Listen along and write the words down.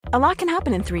A lot can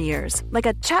happen in 3 years, like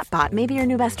a chatbot may be your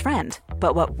new best friend.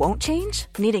 But what won't change?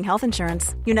 Needing health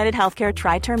insurance. United Healthcare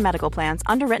Tri-Term Medical Plans,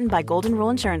 underwritten by Golden Rule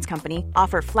Insurance Company,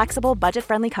 offer flexible,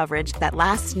 budget-friendly coverage that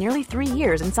lasts nearly 3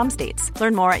 years in some states.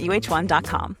 Learn more at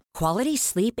uh1.com. Quality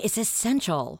sleep is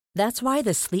essential. That's why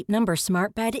the Sleep Number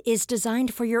Smart Bed is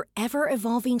designed for your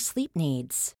ever-evolving sleep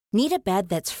needs. Need a bed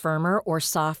that's firmer or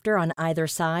softer on either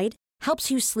side?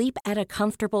 Helps you sleep at a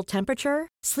comfortable temperature?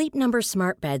 Sleep Number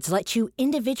Smart Beds let you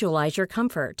individualize your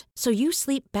comfort, so you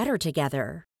sleep better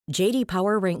together. J.D.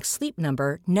 Power ranks Sleep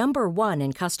Number number 1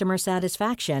 in customer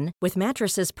satisfaction with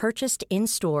mattresses purchased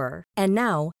in-store. And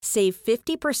now, save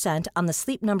 50% on the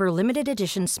Sleep Number Limited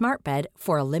Edition Smart Bed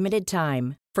for a limited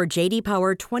time. For J.D.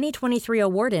 Power 2023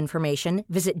 award information,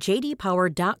 visit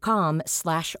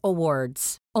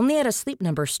jdpower.com/awards. Only at a Sleep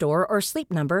Number store or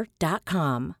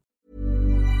sleepnumber.com.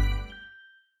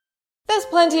 There's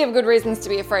plenty of good reasons to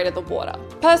be afraid of the water.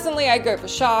 Personally, I go for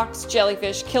sharks,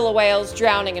 jellyfish, killer whales,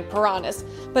 drowning, and piranhas.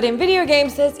 But in video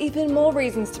games, there's even more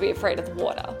reasons to be afraid of the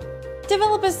water.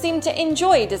 Developers seem to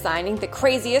enjoy designing the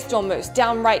craziest or most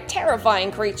downright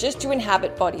terrifying creatures to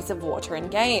inhabit bodies of water in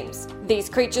games. These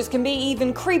creatures can be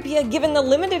even creepier given the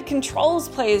limited controls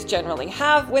players generally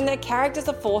have when their characters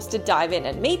are forced to dive in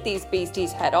and meet these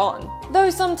beasties head on. Though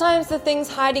sometimes the things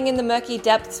hiding in the murky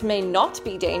depths may not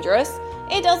be dangerous,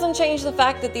 it doesn't change the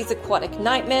fact that these aquatic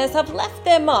nightmares have left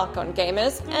their mark on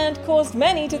gamers and caused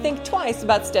many to think twice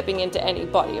about stepping into any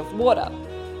body of water.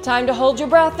 Time to hold your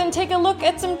breath and take a look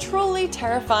at some truly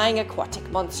terrifying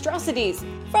aquatic monstrosities,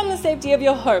 from the safety of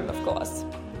your home, of course.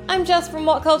 I'm Jess from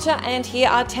What Culture, and here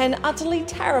are 10 utterly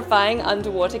terrifying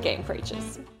underwater game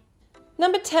creatures.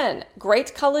 Number 10.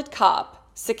 Great Colored Carp.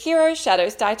 Sekiro: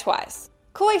 Shadows Die Twice.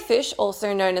 Koi fish,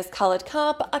 also known as colored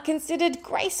carp, are considered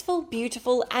graceful,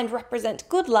 beautiful, and represent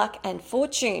good luck and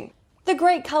fortune. The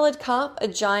great colored carp, a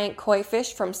giant koi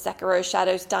fish from Sekiro: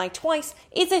 Shadows Die Twice,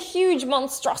 is a huge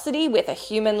monstrosity with a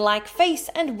human-like face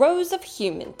and rows of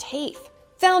human teeth.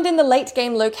 Found in the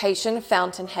late-game location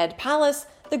Fountainhead Palace,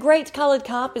 the great colored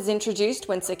carp is introduced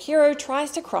when Sekiro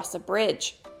tries to cross a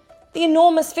bridge. The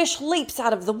enormous fish leaps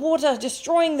out of the water,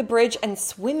 destroying the bridge and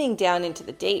swimming down into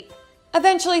the deep.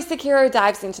 Eventually, Sekiro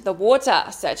dives into the water,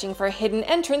 searching for a hidden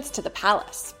entrance to the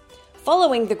palace.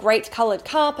 Following the great colored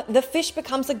carp, the fish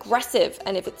becomes aggressive,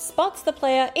 and if it spots the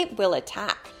player, it will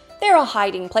attack. There are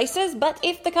hiding places, but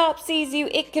if the carp sees you,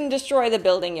 it can destroy the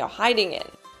building you're hiding in.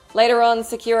 Later on,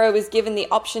 Sekiro is given the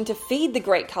option to feed the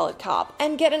great colored carp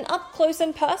and get an up-close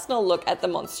and personal look at the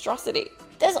monstrosity.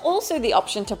 There's also the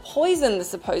option to poison the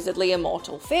supposedly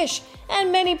immortal fish,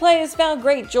 and many players found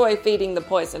great joy feeding the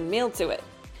poisoned meal to it.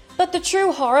 But the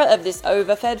true horror of this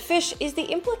overfed fish is the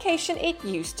implication it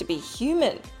used to be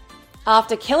human.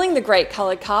 After killing the great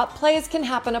colored carp, players can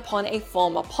happen upon a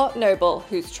former pot noble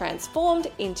who's transformed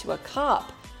into a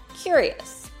carp.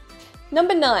 Curious.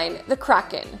 Number 9. The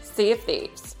Kraken, Sea of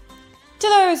Thieves. To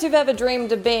those who've ever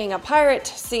dreamed of being a pirate,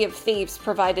 Sea of Thieves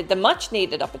provided the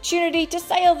much-needed opportunity to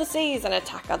sail the seas and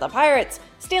attack other pirates,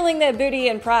 stealing their booty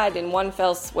and pride in one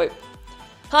fell swoop.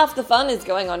 Half the fun is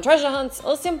going on treasure hunts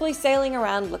or simply sailing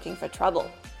around looking for trouble.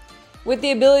 With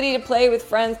the ability to play with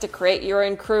friends to create your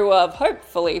own crew of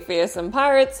hopefully fearsome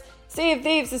pirates, Sea of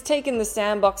Thieves has taken the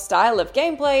sandbox style of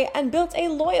gameplay and built a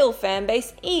loyal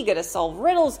fanbase eager to solve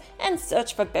riddles and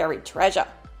search for buried treasure.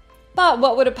 But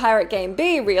what would a pirate game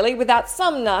be, really, without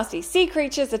some nasty sea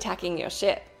creatures attacking your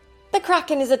ship? The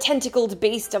Kraken is a tentacled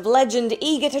beast of legend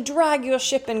eager to drag your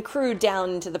ship and crew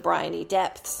down into the briny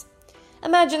depths.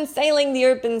 Imagine sailing the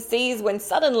open seas when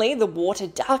suddenly the water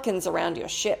darkens around your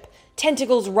ship.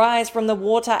 Tentacles rise from the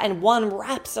water and one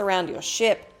wraps around your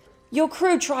ship. Your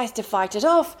crew tries to fight it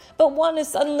off, but one is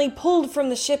suddenly pulled from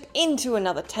the ship into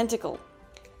another tentacle.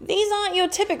 These aren't your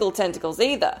typical tentacles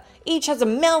either. Each has a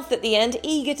mouth at the end,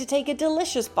 eager to take a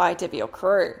delicious bite of your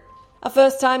crew. A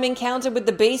first-time encounter with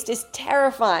the beast is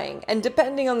terrifying, and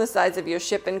depending on the size of your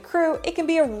ship and crew, it can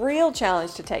be a real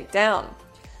challenge to take down.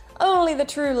 Only the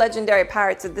true legendary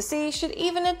pirates of the sea should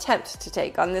even attempt to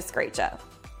take on this creature.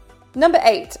 Number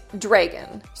 8.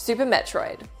 Dragon, Super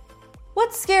Metroid.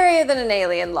 What's scarier than an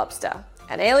alien lobster?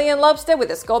 An alien lobster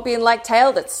with a scorpion-like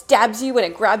tail that stabs you when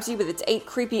it grabs you with its 8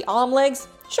 creepy arm legs?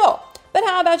 Sure, but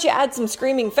how about you add some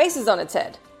screaming faces on its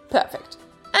head? Perfect.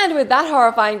 And with that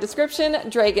horrifying description,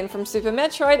 Dragon from Super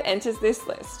Metroid enters this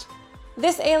list.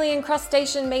 This alien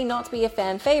crustacean may not be a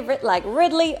fan favorite like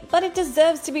Ridley, but it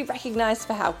deserves to be recognized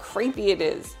for how creepy it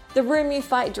is. The room you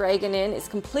fight Dragon in is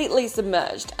completely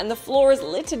submerged, and the floor is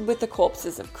littered with the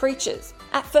corpses of creatures.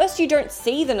 At first you don't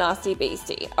see the nasty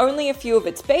beastie, only a few of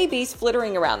its babies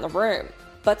flittering around the room.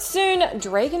 But soon,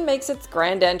 Dragon makes its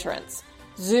grand entrance.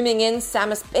 Zooming in,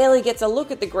 Samus barely gets a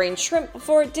look at the green shrimp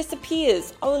before it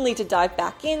disappears, only to dive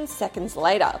back in seconds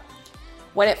later.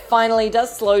 When it finally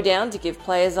does slow down to give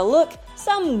players a look,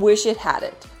 some wish it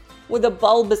hadn't. With a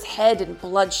bulbous head and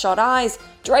bloodshot eyes,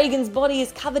 Dragon's body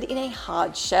is covered in a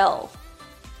hard shell.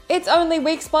 Its only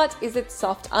weak spot is its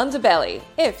soft underbelly,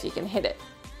 if you can hit it.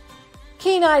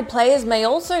 Keen-eyed players may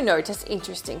also notice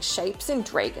interesting shapes in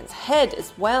Dragon's head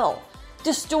as well.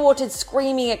 Distorted,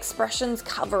 screaming expressions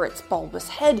cover its bulbous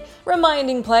head,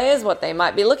 reminding players what they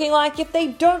might be looking like if they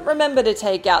don't remember to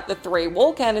take out the 3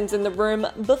 wall cannons in the room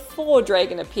before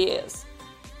Dragon appears.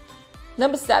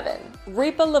 Number 7.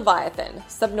 Reaper Leviathan,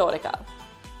 Subnautica.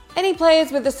 Any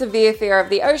players with a severe fear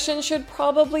of the ocean should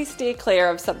probably steer clear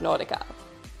of Subnautica.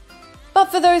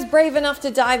 But for those brave enough to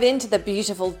dive into the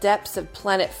beautiful depths of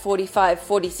Planet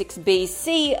 4546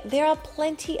 BC, there are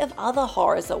plenty of other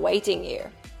horrors awaiting you.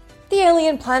 The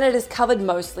alien planet is covered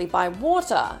mostly by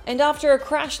water, and after a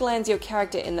crash lands your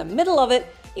character in the middle of it,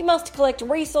 you must collect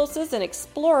resources and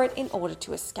explore it in order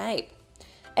to escape.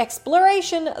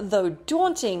 Exploration, though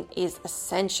daunting, is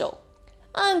essential.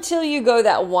 Until you go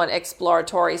that one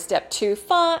exploratory step too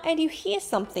far and you hear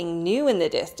something new in the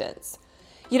distance.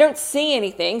 You don't see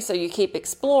anything, so you keep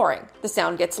exploring. The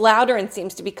sound gets louder and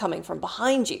seems to be coming from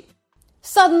behind you.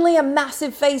 Suddenly, a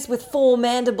massive face with 4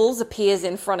 mandibles appears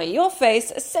in front of your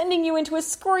face, sending you into a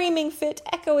screaming fit,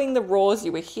 echoing the roars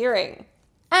you were hearing.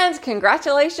 And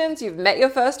congratulations, you've met your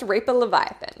first Reaper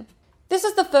Leviathan. This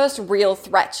is the first real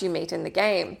threat you meet in the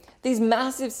game. These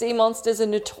massive sea monsters are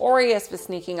notorious for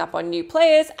sneaking up on new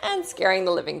players and scaring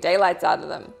the living daylights out of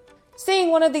them.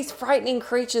 Seeing one of these frightening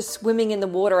creatures swimming in the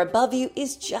water above you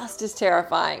is just as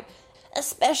terrifying,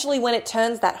 especially when it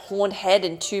turns that horned head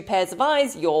and 2 pairs of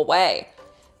eyes your way.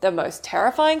 The most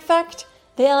terrifying fact?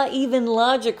 There are even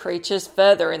larger creatures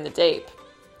further in the deep.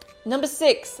 Number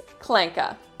 6.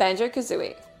 Clanker,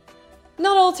 Banjo-Kazooie.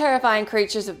 Not all terrifying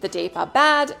creatures of the deep are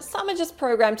bad, some are just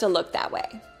programmed to look that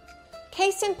way.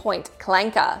 Case in point,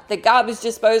 Clanker, the garbage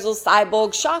disposal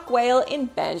cyborg shark whale in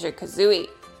Banjo-Kazooie.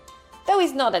 Though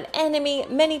he's not an enemy,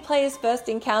 many players first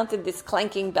encountered this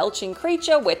clanking, belching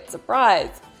creature with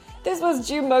surprise. This was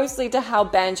due mostly to how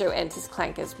Banjo enters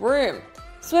Clanker's room.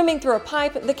 Swimming through a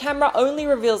pipe, the camera only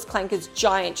reveals Clanker's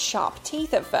giant, sharp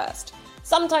teeth at first,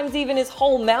 sometimes even his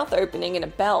whole mouth opening in a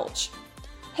belch.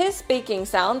 His speaking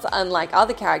sounds, unlike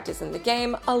other characters in the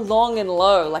game, are long and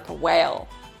low like a whale.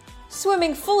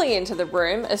 Swimming fully into the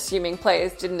room, assuming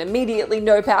players didn't immediately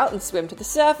nope out and swim to the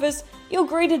surface, you're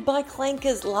greeted by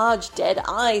Clanker's large dead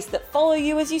eyes that follow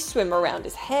you as you swim around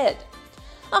his head.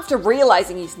 After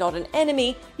realizing he's not an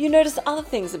enemy, you notice other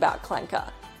things about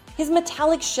Clanker. His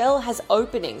metallic shell has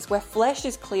openings where flesh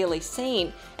is clearly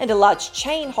seen, and a large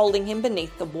chain holding him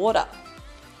beneath the water.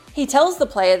 He tells the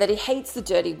player that he hates the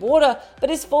dirty water, but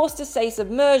is forced to stay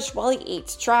submerged while he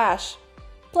eats trash.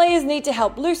 Players need to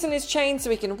help loosen his chain so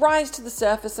he can rise to the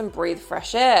surface and breathe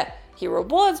fresh air. He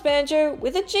rewards Banjo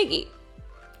with a Jiggy.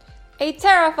 A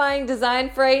terrifying design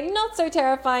for a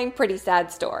not-so-terrifying, pretty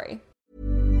sad story.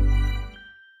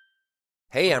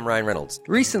 Hey, I'm Ryan Reynolds.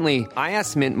 Recently, I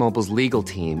asked Mint Mobile's legal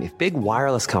team if big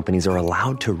wireless companies are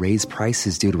allowed to raise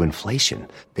prices due to inflation.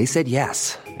 They said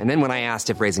yes. And then when I asked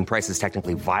if raising prices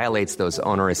technically violates those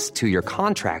onerous 2-year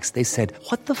contracts, they said,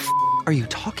 "What the f*** are you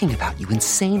talking about, you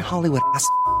insane Hollywood ass?"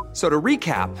 So to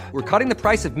recap, we're cutting the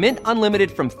price of Mint Unlimited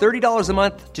from $30 a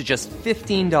month to just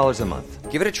 $15 a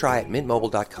month. Give it a try at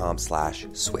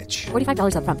mintmobile.com/switch.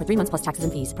 $45 up front for 3 months plus taxes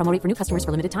and fees. Promo rate for new customers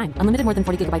for limited time. Unlimited more than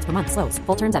 40 gigabytes per month. Slows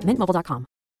full terms at mintmobile.com.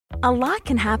 A lot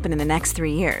can happen in the next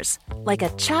 3 years. Like a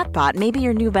chatbot may be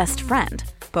your new best friend.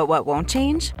 But what won't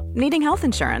change? Needing health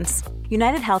insurance.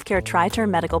 United Healthcare Tri-Term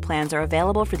Medical Plans are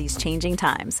available for these changing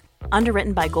times.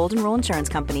 Underwritten by Golden Rule Insurance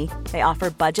Company, they offer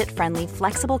budget-friendly,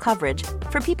 flexible coverage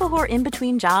for people who are in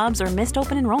between jobs or missed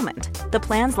open enrollment. The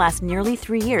plans last nearly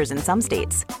 3 years in some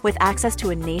states, with access to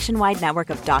a nationwide network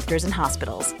of doctors and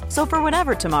hospitals. So for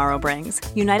whatever tomorrow brings,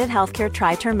 United Healthcare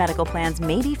Tri-Term Medical Plans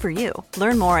may be for you.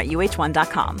 Learn more at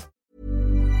uh1.com.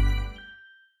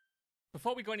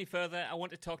 Before we go any further, I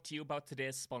want to talk to you about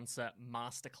today's sponsor,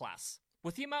 Masterclass.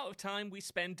 With the amount of time we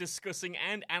spend discussing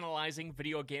and analysing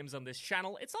video games on this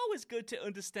channel, it's always good to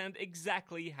understand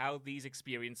exactly how these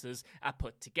experiences are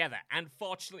put together. And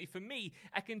fortunately for me,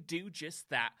 I can do just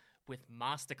that with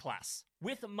Masterclass.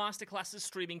 With Masterclass's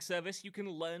streaming service, you can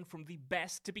learn from the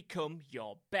best to become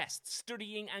your best,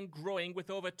 studying and growing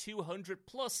with over 200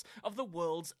 plus of the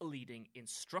world's leading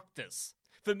instructors.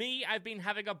 For me, I've been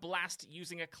having a blast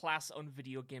using a class on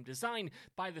video game design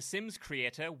by The Sims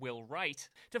creator Will Wright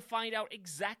to find out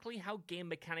exactly how game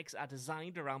mechanics are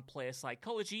designed around player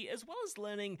psychology, as well as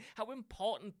learning how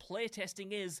important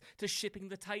playtesting is to shipping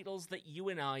the titles that you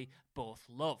and I both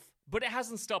love. But it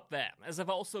hasn't stopped there, as I've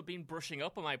also been brushing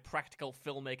up on my practical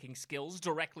filmmaking skills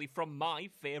directly from my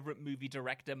favourite movie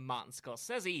director Martin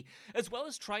Scorsese, as well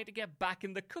as trying to get back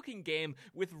in the cooking game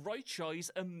with Roy Choi's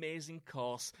amazing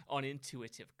course on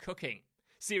intuitive cooking.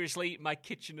 Seriously, my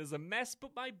kitchen is a mess,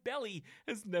 but my belly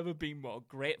has never been more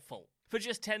grateful. For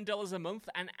just $10 a month,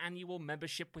 an annual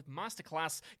membership with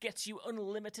Masterclass gets you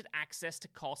unlimited access to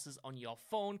courses on your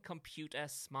phone, computer,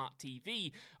 smart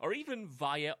TV, or even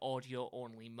via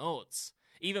audio-only modes.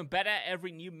 Even better,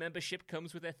 every new membership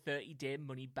comes with a 30-day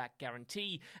money-back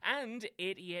guarantee, and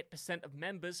 88% of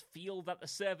members feel that the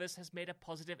service has made a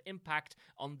positive impact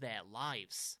on their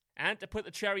lives. And to put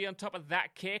the cherry on top of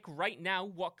that cake, right now,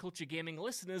 What Culture Gaming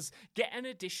listeners get an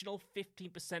additional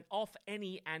 15% off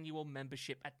any annual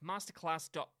membership at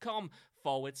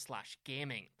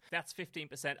masterclass.com/gaming. That's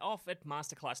 15% off at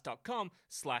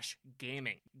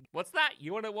masterclass.com/gaming. What's that?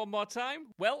 You want it one more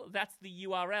time? Well, that's the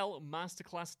URL,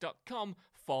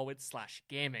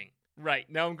 masterclass.com/gaming. Right,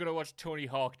 now I'm going to watch Tony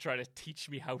Hawk try to teach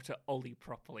me how to ollie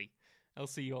properly. I'll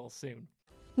see you all soon.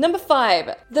 Number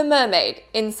 5. The Mermaid,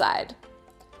 Inside.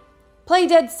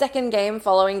 Playdead's second game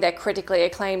following their critically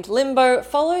acclaimed Limbo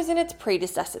follows in its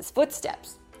predecessor's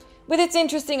footsteps. With its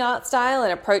interesting art style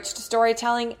and approach to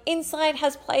storytelling, Inside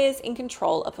has players in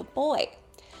control of a boy.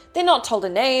 They're not told a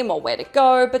name or where to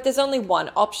go, but there's only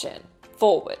one option: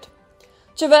 forward.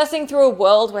 Traversing through a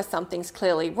world where something's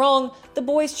clearly wrong, the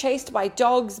boy's chased by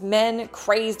dogs, men,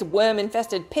 crazed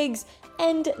worm-infested pigs,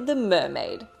 and the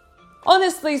mermaid.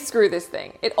 Honestly, screw this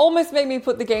thing. It almost made me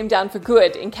put the game down for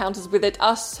good. Encounters with it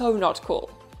are so not cool.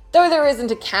 Though there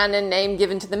isn't a canon name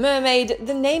given to the mermaid,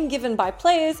 the name given by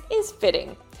players is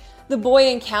fitting. The boy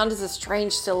encounters a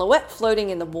strange silhouette floating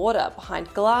in the water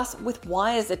behind glass with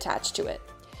wires attached to it.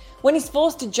 When he's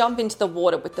forced to jump into the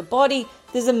water with the body,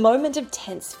 there's a moment of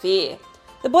tense fear.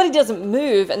 The body doesn't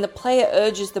move and the player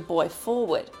urges the boy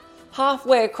forward.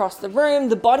 Halfway across the room,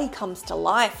 the body comes to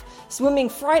life, swimming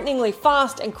frighteningly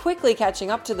fast and quickly catching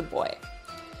up to the boy.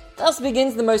 Thus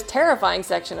begins the most terrifying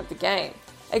section of the game,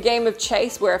 a game of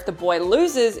chase where if the boy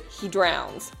loses, he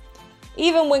drowns.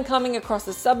 Even when coming across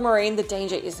a submarine, the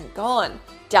danger isn't gone.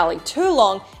 Dally too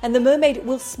long, and the mermaid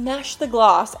will smash the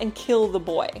glass and kill the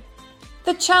boy.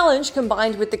 The challenge,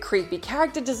 combined with the creepy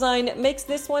character design, makes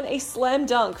this one a slam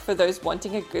dunk for those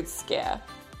wanting a good scare.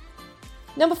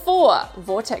 Number 4.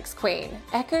 Vortex Queen,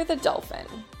 Echo the Dolphin.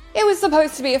 It was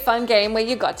supposed to be a fun game where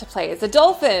you got to play as a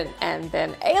dolphin, and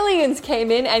then aliens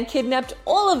came in and kidnapped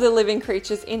all of the living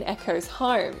creatures in Echo's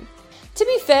home. To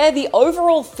be fair, the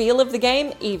overall feel of the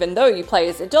game, even though you play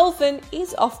as a dolphin,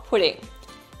 is off-putting.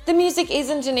 The music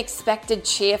isn't an expected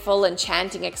cheerful and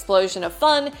chanting explosion of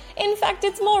fun. In fact,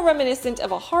 it's more reminiscent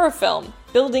of a horror film,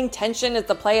 building tension as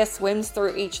the player swims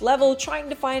through each level trying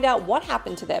to find out what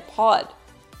happened to their pod.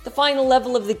 The final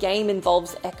level of the game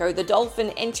involves Echo the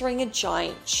Dolphin entering a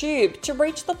giant tube to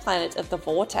reach the planet of the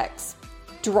Vortex.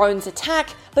 Drones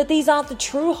attack, but these aren't the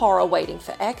true horror waiting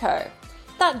for Echo.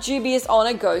 That dubious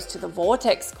honor goes to the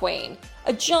Vortex Queen,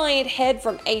 a giant head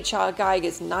from H.R.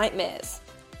 Geiger's nightmares.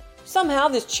 Somehow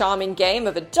this charming game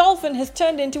of a dolphin has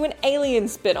turned into an alien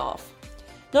spin-off.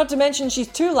 Not to mention she's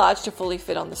too large to fully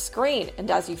fit on the screen,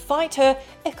 and as you fight her,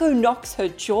 Echo knocks her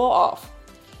jaw off.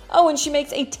 Oh, and she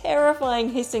makes a terrifying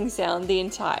hissing sound the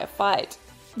entire fight.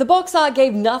 The box art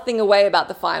gave nothing away about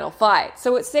the final fight,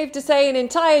 so it's safe to say an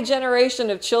entire generation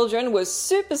of children was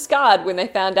super scarred when they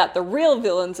found out the real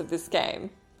villains of this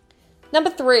game. Number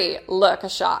 3. Lurker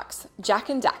Sharks, Jak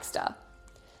and Daxter.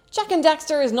 Jak and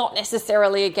Daxter is not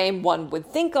necessarily a game one would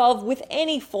think of with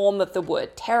any form of the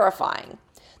word terrifying.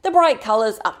 The bright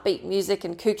colours, upbeat music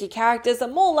and kooky characters are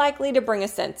more likely to bring a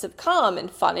sense of calm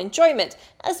and fun enjoyment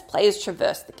as players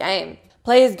traverse the game.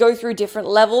 Players go through different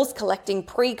levels, collecting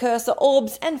precursor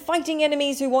orbs and fighting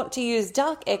enemies who want to use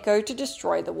Dark Echo to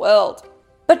destroy the world.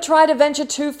 But try to venture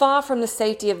too far from the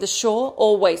safety of the shore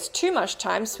or waste too much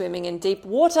time swimming in deep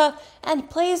water,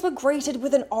 and players were greeted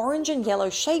with an orange and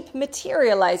yellow shape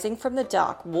materializing from the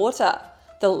dark water,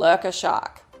 the Lurker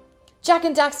Shark. Jak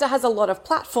and Daxter has a lot of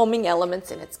platforming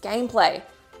elements in its gameplay.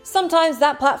 Sometimes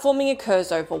that platforming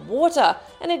occurs over water,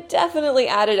 and it definitely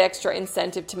added extra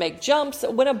incentive to make jumps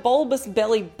when a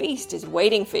bulbous-bellied beast is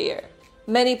waiting for you.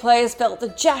 Many players felt the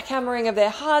jackhammering of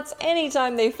their hearts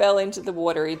anytime they fell into the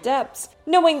watery depths,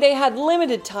 knowing they had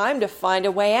limited time to find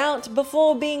a way out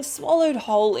before being swallowed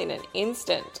whole in an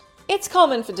instant. It's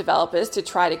common for developers to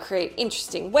try to create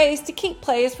interesting ways to keep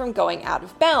players from going out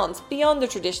of bounds beyond the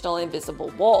traditional invisible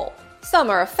wall. Some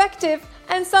are effective,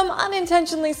 and some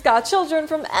unintentionally scar children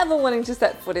from ever wanting to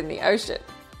set foot in the ocean.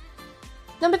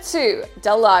 Number 2.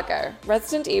 Del Lago,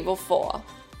 Resident Evil 4.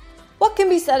 What can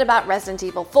be said about Resident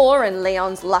Evil 4 and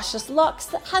Leon's luscious locks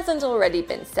that hasn't already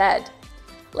been said?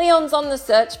 Leon's on the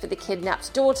search for the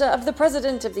kidnapped daughter of the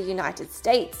President of the United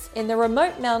States in the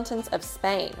remote mountains of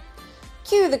Spain.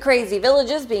 Cue the crazy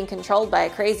villagers being controlled by a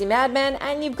crazy madman,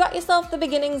 and you've got yourself the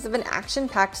beginnings of an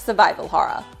action-packed survival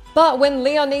horror. But when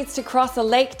Leon needs to cross a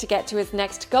lake to get to his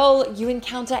next goal, you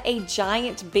encounter a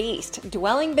giant beast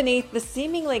dwelling beneath the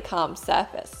seemingly calm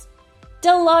surface.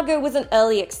 Del Lago was an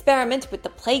early experiment with the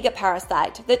Plaga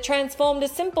parasite that transformed a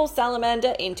simple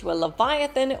salamander into a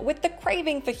leviathan with the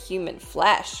craving for human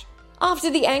flesh.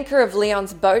 After the anchor of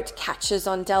Leon's boat catches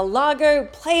on Del Lago,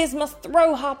 players must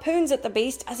throw harpoons at the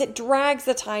beast as it drags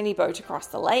the tiny boat across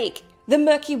the lake. The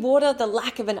murky water, the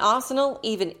lack of an arsenal,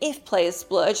 even if players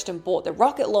splurged and bought the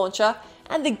rocket launcher,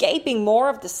 and the gaping maw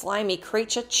of the slimy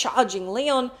creature charging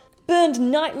Leon burned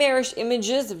nightmarish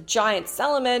images of giant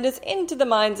salamanders into the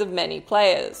minds of many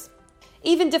players.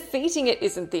 Even defeating it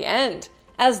isn't the end.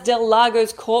 As Del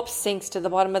Lago's corpse sinks to the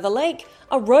bottom of the lake,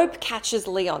 a rope catches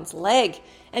Leon's leg,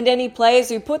 and any players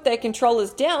who put their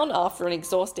controllers down after an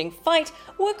exhausting fight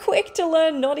were quick to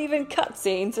learn not even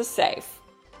cutscenes are safe.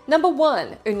 Number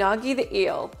 1. Unagi the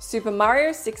Eel, Super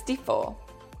Mario 64.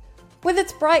 With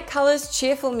its bright colors,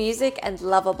 cheerful music, and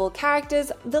lovable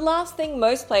characters, the last thing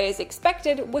most players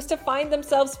expected was to find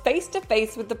themselves face to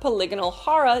face with the polygonal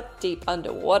horror deep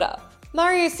underwater.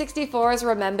 Mario 64 is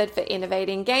remembered for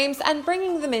innovating games and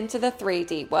bringing them into the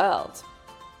 3D world.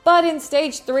 But in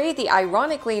Stage 3, the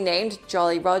ironically named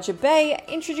Jolly Roger Bay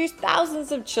introduced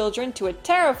thousands of children to a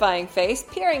terrifying face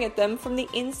peering at them from the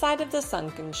inside of the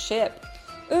sunken ship.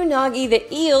 Unagi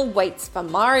the Eel waits for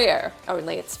Mario,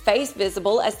 only its face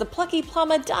visible as the plucky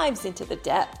plumber dives into the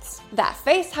depths. That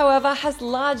face, however, has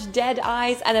large dead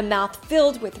eyes and a mouth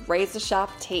filled with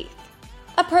razor-sharp teeth.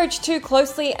 Approach too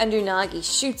closely and Unagi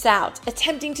shoots out,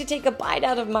 attempting to take a bite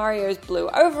out of Mario's blue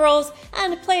overalls,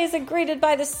 and players are greeted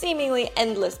by the seemingly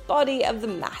endless body of the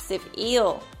massive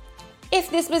eel. If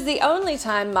this was the only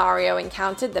time Mario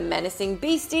encountered the menacing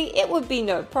beastie, it would be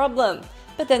no problem.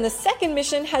 But then the second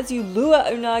mission has you lure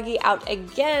Unagi out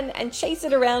again and chase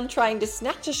it around trying to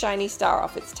snatch a shiny star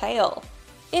off its tail.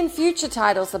 In future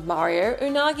titles of Mario,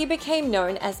 Unagi became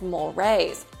known as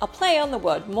Morays, a play on the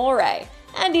word moray,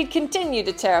 and he'd continue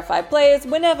to terrify players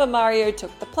whenever Mario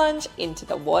took the plunge into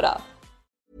the water.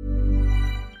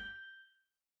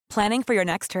 Planning for your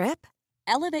next trip?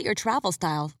 Elevate your travel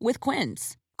style with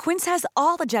Quince. Quince has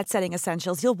all the jet-setting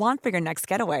essentials you'll want for your next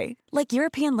getaway, like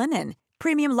European linen,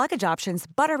 premium luggage options,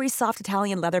 buttery soft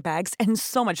Italian leather bags, and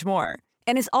so much more.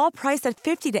 And is all priced at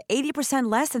 50 to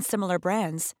 80% less than similar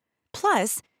brands.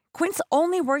 Plus, Quince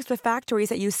only works with factories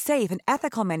that use safe and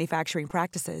ethical manufacturing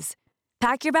practices.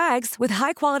 Pack your bags with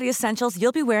high-quality essentials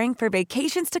you'll be wearing for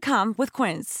vacations to come with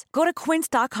Quince. Go to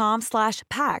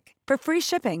quince.com/pack for free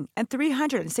shipping and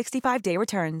 365-day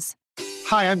returns.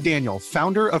 Hi, I'm Daniel,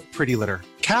 founder of Pretty Litter.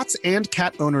 Cats and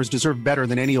cat owners deserve better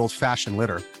than any old-fashioned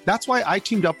litter. That's why I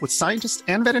teamed up with scientists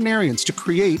and veterinarians to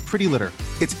create Pretty Litter.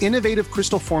 Its innovative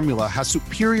crystal formula has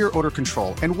superior odor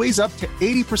control and weighs up to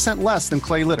 80% less than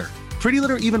clay litter. Pretty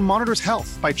Litter even monitors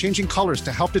health by changing colors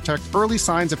to help detect early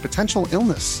signs of potential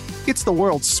illness. It's the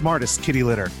world's smartest kitty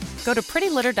litter. Go to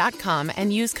prettylitter.com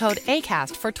and use code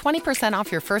ACAST for 20%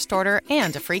 off your first order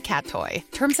and a free cat toy.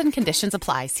 Terms and conditions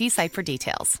apply. See site for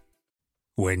details.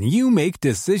 When you make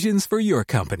decisions for your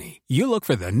company, you look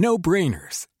for the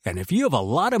no-brainers. And if you have a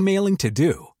lot of mailing to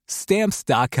do,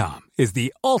 Stamps.com is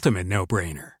the ultimate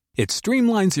no-brainer. It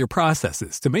streamlines your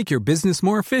processes to make your business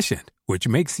more efficient, which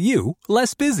makes you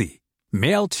less busy.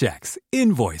 Mail checks,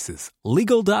 invoices,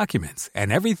 legal documents,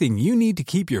 and everything you need to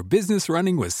keep your business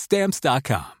running with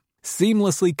Stamps.com.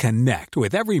 Seamlessly connect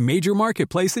with every major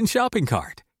marketplace and shopping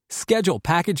cart. Schedule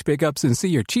package pickups and see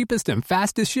your cheapest and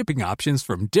fastest shipping options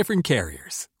from different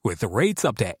carriers, with rates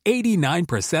up to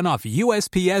 89% off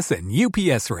USPS and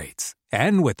UPS rates.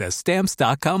 And with the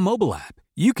Stamps.com mobile app,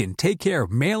 you can take care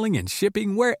of mailing and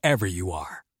shipping wherever you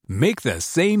are. Make the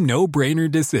same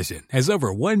no-brainer decision as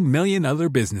over 1 million other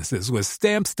businesses with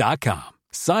Stamps.com.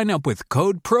 Sign up with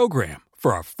code PROGRAM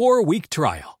for a 4-week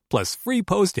trial, plus free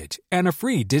postage and a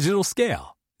free digital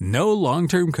scale. No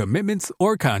long-term commitments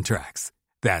or contracts.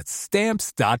 That's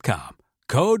Stamps.com.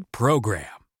 Code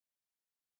PROGRAM.